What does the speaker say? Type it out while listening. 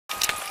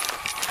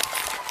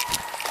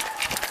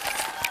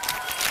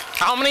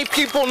How many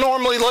people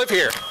normally live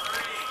here?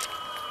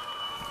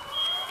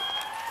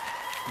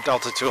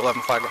 Delta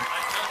 211 Flagler.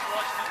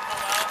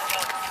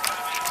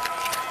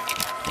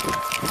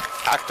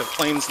 Active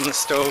flames in the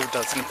stove.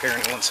 Doesn't appear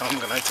anyone, so I'm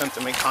going to attempt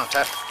to make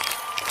contact.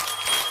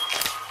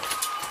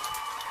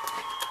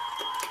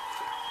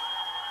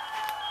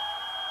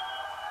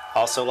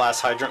 Also, last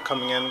hydrant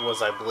coming in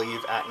was, I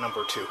believe, at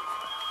number 2.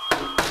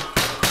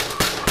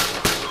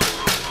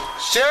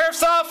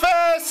 Sheriff's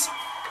Office!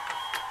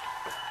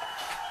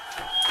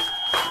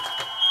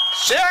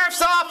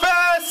 Sheriff's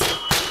Office!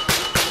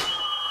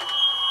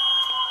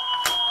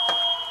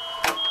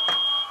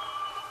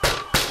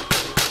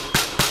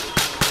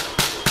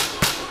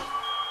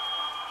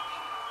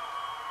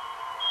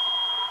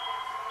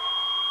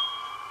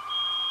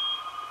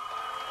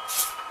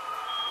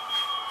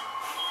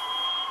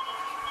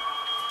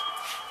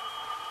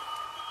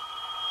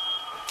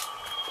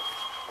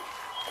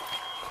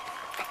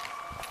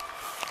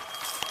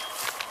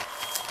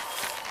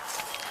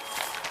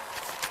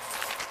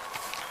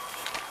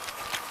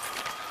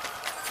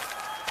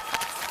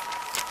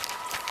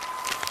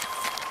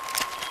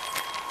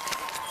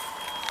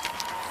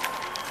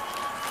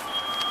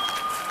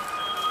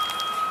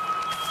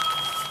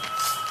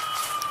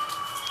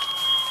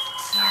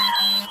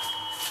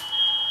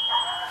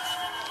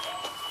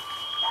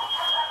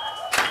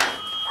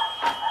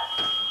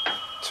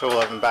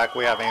 211 back,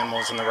 we have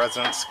animals in the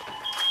residence.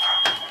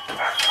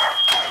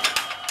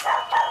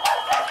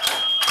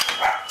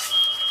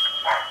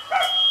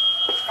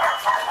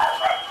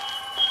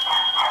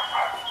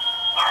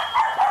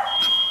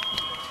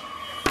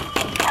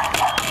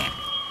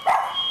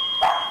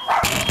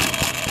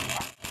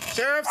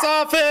 Sheriff's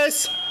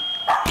Office!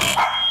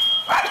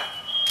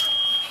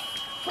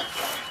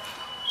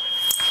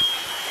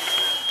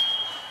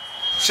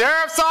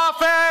 Sheriff's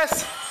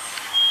Office!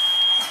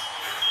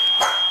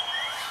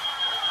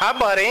 Hi,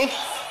 buddy.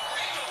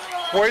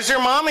 Where's your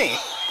mommy?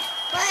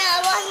 I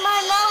want my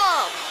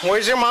mom.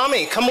 Where's your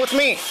mommy? Come with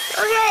me.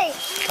 Okay.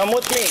 Come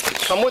with me.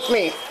 Come with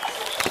me.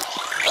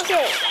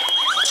 Okay.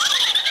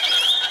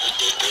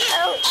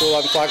 Oh.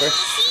 211 Flagler.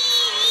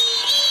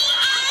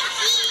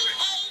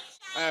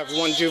 I have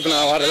one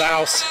juvenile out of the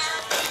house.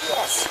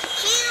 Yes.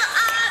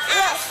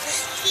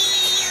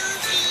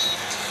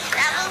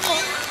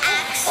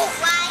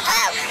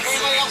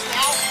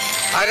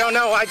 I don't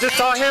know. I just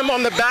saw him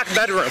on the back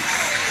bedroom.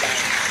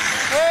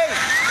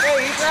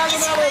 Hey, he's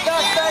dragging out of the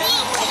back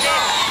bedroom.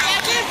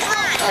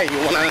 Hey, you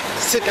want to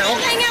sit down?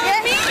 Hang out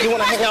with me? You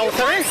want to hang out with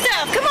her?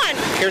 Stuff. Come on.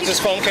 Here's his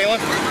phone, Kaylin.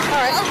 All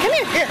right. Come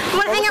here. Here. You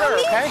want to hang out with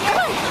me? Okay? Come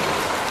on.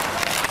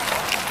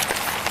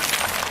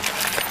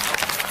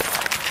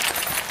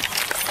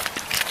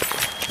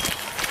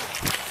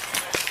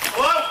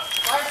 Hello?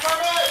 Fire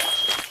department?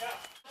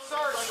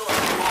 Sorry.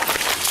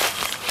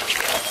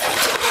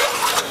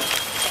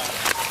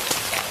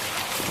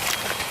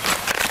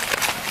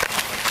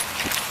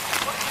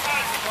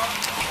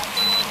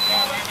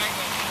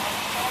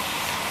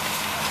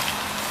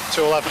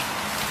 211.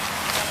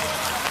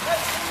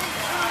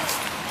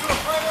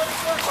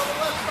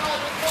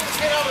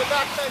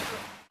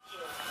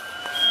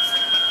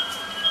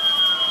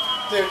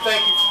 Dude, thank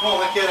you for pulling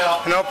the kid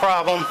out. No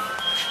problem.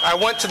 I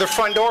went to the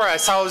front door, I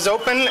saw it was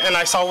open, and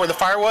I saw where the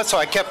fire was, so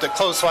I kept it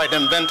closed so I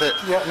didn't vent it.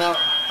 Yeah, no.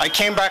 I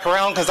came back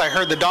around because I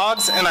heard the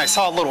dogs, and I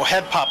saw a little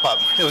head pop up.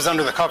 It was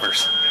under the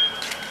covers.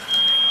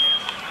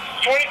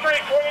 23, 21,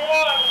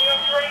 you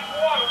have to raise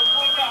water.